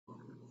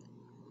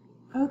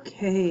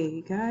Okay,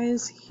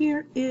 guys,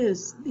 here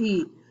is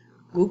the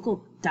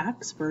Google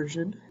Docs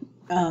version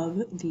of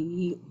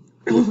the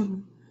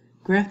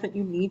graph that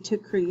you need to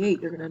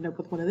create. You're going to end up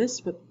with one of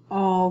this with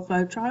all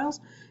 5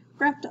 trials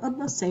graphed on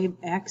the same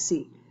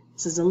axis.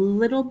 This is a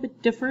little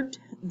bit different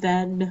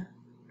than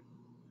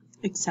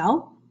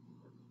Excel.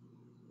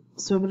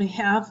 So I'm going to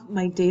have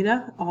my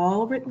data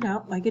all written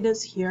out like it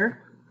is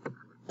here.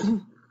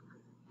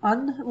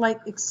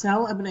 Unlike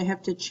Excel, I'm going to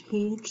have to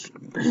change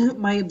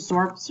my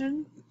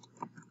absorption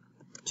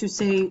to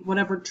say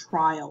whatever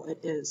trial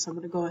it is. So I'm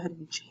going to go ahead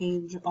and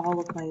change all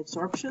of my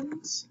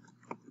absorptions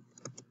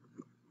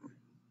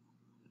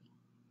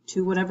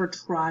to whatever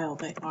trial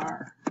they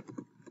are.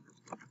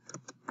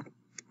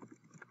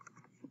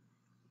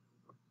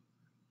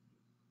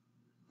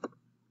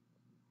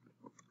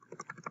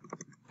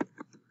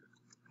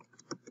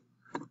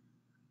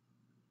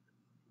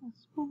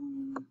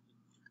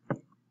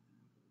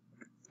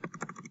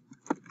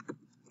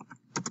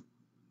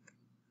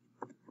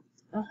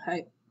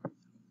 Okay.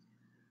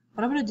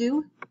 What I'm going to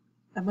do,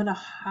 I'm going to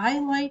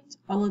highlight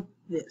all of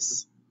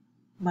this.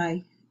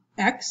 My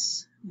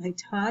X, my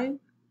time,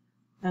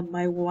 and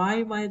my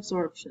Y, my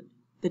absorption.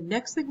 The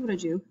next thing I'm going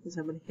to do is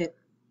I'm going to hit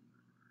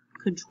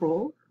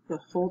Control,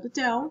 hold it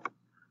down,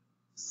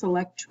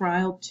 select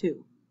Trial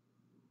 2.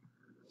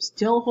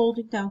 Still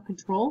holding down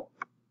Control,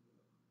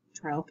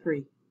 Trial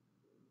 3.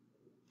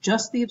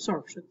 Just the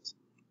absorptions.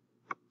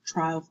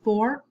 Trial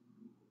 4,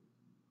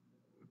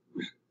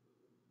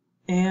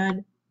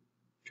 and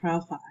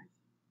Trial 5.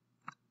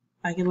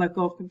 I can let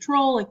go of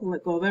Control, I can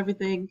let go of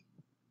everything,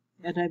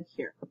 and I'm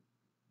here.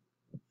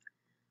 I'm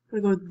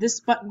going to go to this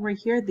button right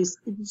here, this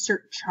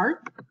Insert Chart,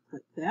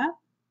 like that.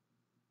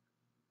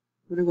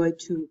 I'm going to go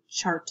to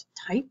Chart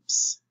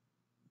Types.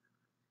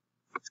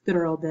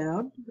 Scroll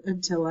down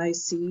until I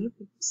see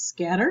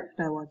Scatter,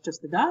 and I want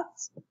just the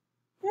dots. And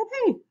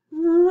hey,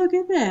 look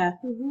at that,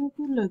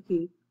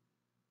 looky.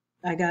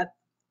 I got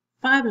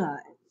 5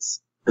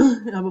 lines.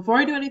 Now before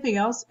I do anything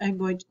else, I'm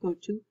going to go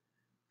to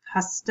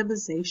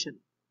Customization.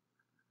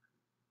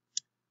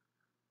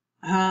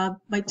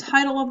 My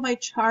title of my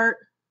chart,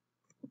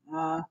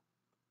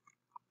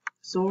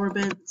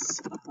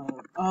 absorbance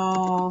of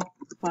all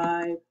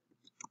 5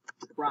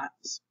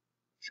 trials.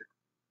 Sure.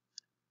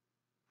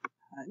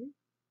 Okay.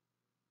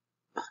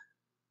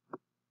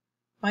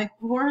 My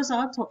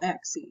horizontal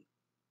axis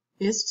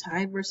is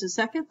time versus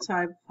seconds, so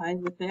I'm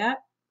fine with that.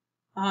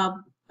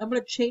 I'm going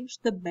to change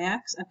the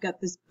max. I've got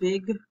this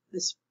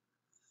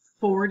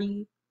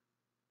 40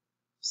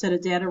 set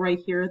of data right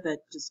here that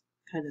just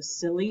kind of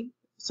silly.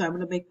 So I'm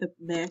going to make the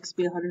max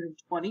be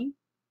 120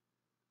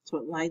 so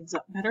it lines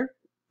up better.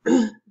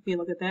 If you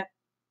look at that,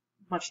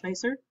 much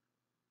nicer.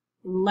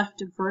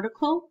 Left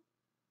vertical.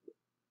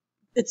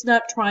 It's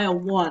not trial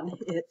 1,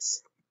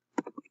 it's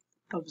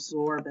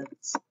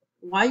absorbance.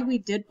 Why we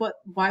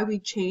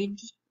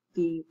changed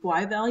the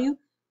Y value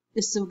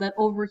is so that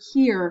over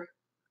here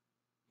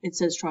it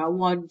says trial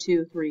 1,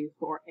 2, 3,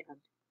 4, and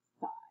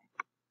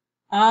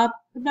 5.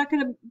 I'm not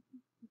going to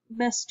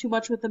mess too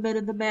much with the min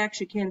and the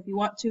max. You can if you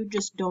want to,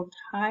 just don't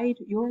hide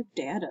your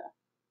data.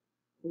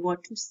 We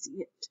want to see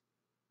it.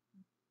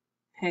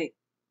 Okay,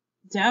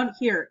 down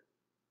here,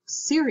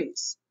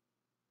 series,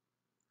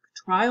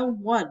 trial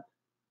 1.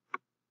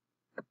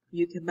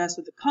 You can mess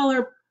with the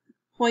color,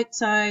 point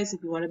size,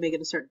 if you want to make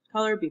it a certain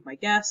color, be my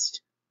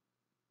guest.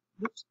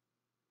 Oops.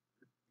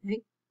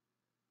 Okay.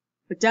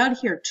 But down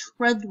here,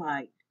 trend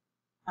line,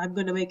 I'm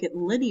going to make it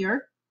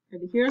linear,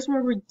 and here's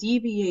where we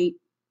deviate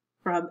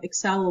from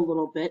Excel a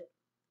little bit.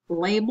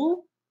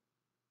 Label,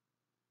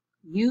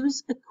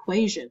 use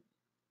equation,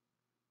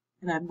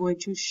 and I'm going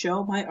to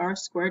show my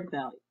R²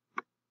 value.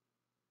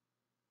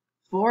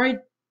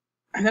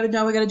 I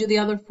gotta do the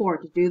other 4.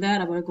 To do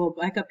that, I'm going to go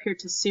back up here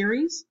to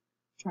series,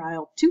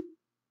 trial 2,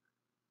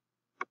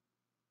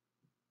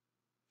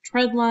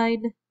 trend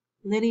line,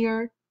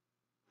 linear,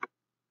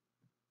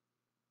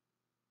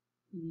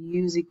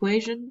 use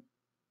equation,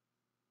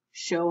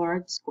 show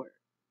R².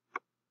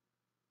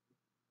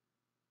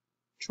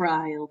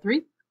 Trial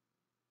 3,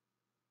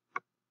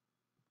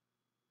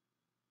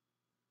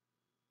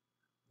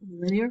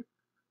 linear,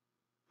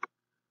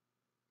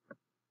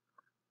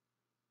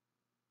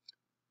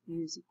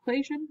 use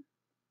equation,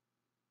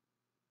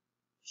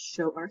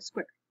 show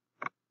R².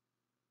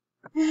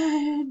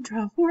 And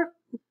trial 4.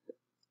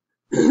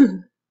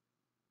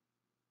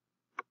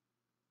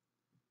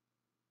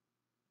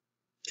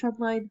 Trend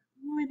line,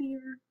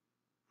 linear,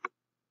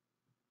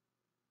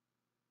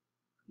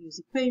 use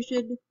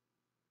equation,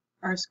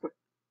 R².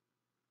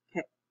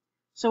 Okay,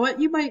 so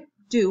what you might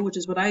do, which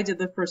is what I did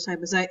the first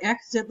time, is I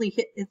accidentally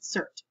hit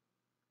insert.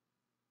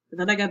 And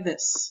then I got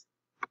this,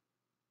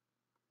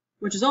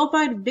 which is all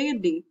fine and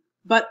dandy,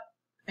 but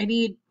I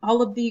need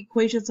all of the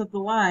equations of the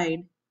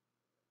line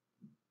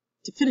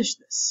to finish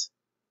this.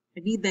 I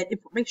need that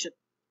information.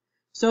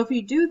 So if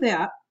you do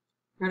that,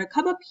 you're going to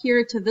come up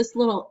here to this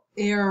little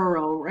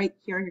arrow right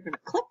here. You're going to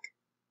click.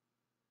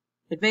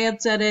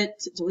 Advanced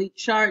Edit, Delete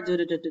Chart,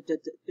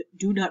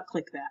 do not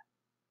click that.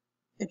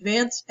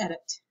 Advanced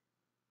Edit.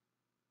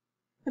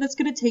 and it's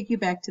going to take you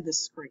back to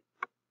this screen.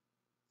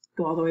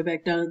 Go all the way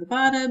back down to the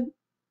bottom,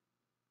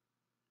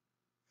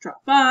 draw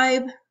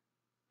 5,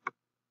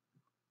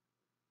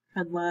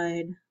 trend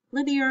line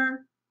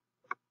linear,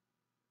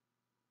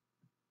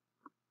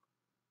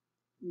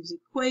 use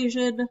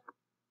equation,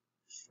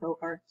 show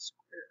R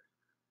squared.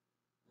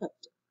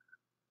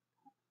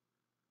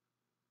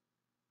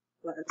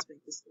 Let's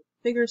make this a little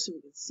bigger so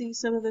we can see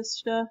some of this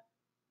stuff.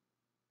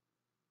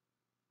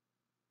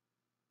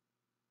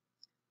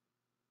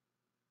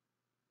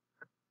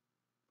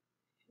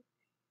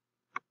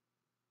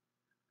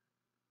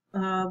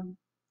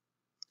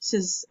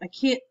 Since I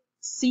can't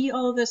see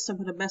all of this, so I'm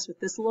going to mess with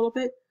this a little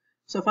bit.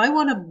 So if I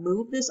want to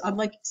move this,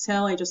 unlike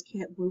Excel, I just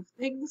can't move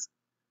things.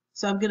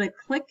 So I'm going to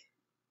click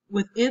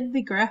within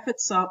the graph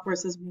itself where it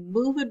says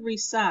move and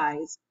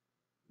resize.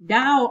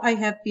 Now I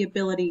have the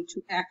ability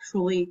to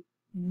actually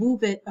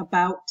move it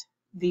about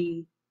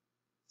the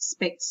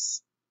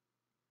space.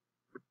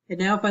 And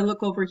now if I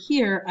look over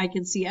here, I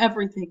can see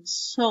everything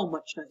so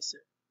much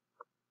nicer.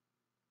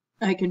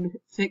 I can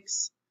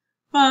fix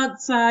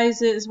font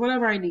sizes,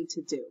 whatever I need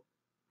to do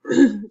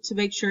to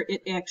make sure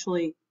it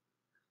actually,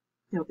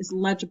 is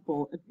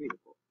legible and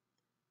readable.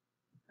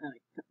 I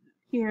come down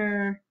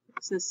here,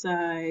 fix this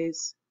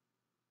size,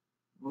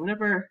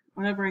 whatever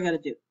I gotta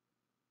do.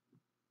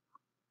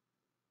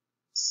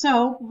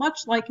 So,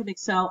 much like in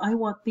Excel, I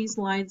want these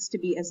lines to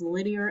be as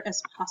linear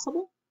as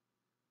possible.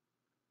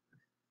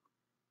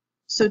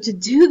 So to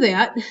do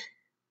that,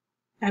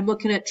 I'm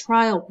looking at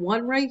trial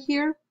 1 right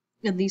here,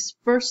 and these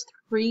first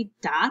 3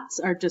 dots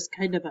are just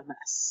kind of a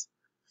mess.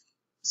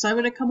 So I'm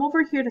going to come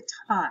over here to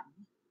time,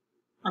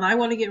 and I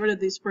want to get rid of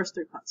these first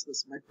 3 spots. This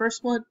is my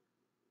first one,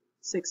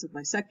 6 is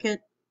my second,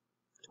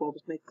 12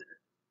 is my third.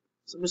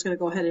 So I'm just going to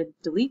go ahead and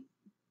delete.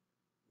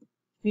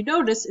 If you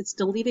notice, it's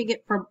deleting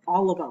it from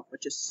all of them,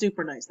 which is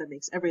super nice. That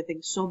makes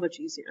everything so much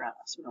easier on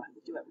us. We don't have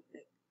to do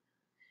everything.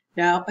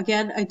 Now,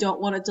 again, I don't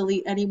want to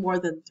delete any more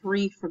than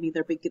 3 from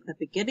either the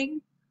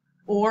beginning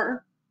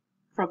or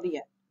from the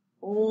end.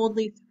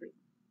 Only 3.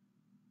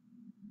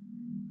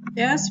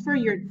 As for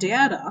your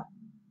data,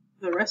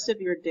 the rest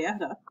of your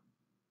data,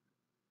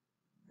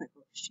 I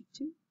go to sheet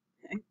 2.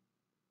 Okay.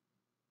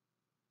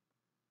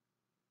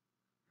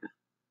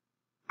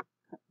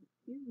 Cut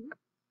here.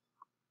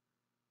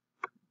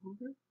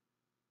 Over.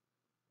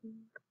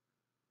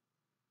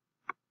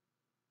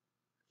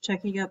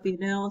 Checking out the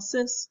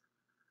analysis.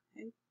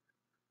 Okay.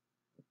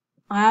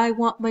 I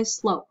want my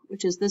slope,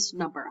 which is this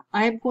number.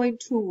 I am going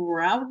to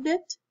round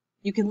it.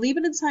 You can leave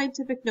it in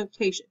scientific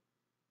notation,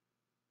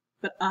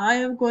 but I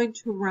am going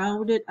to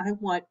round it. I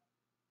want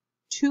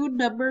 2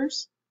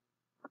 numbers.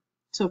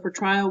 So for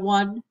trial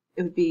 1,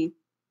 it would be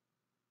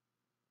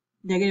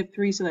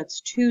 -3, so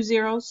that's 2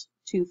 zeros,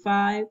 2,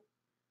 5.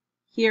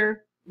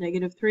 Here,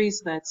 -3,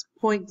 so that's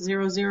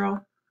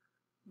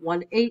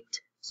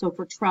 0.0018. So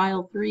for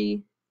trial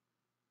 3,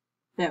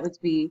 that would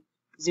be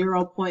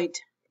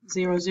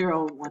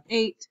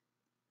 0.0018.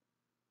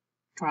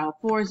 Trial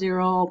 4,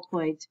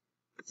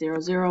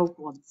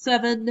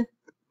 0.0017,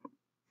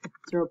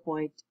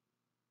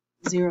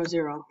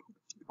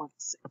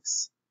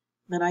 0.0016.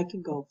 Then I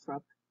can go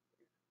from.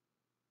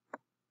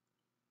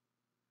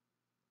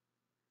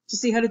 To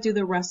see how to do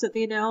the rest of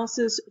the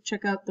analysis,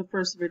 check out the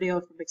first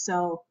video from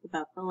Excel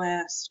about the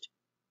last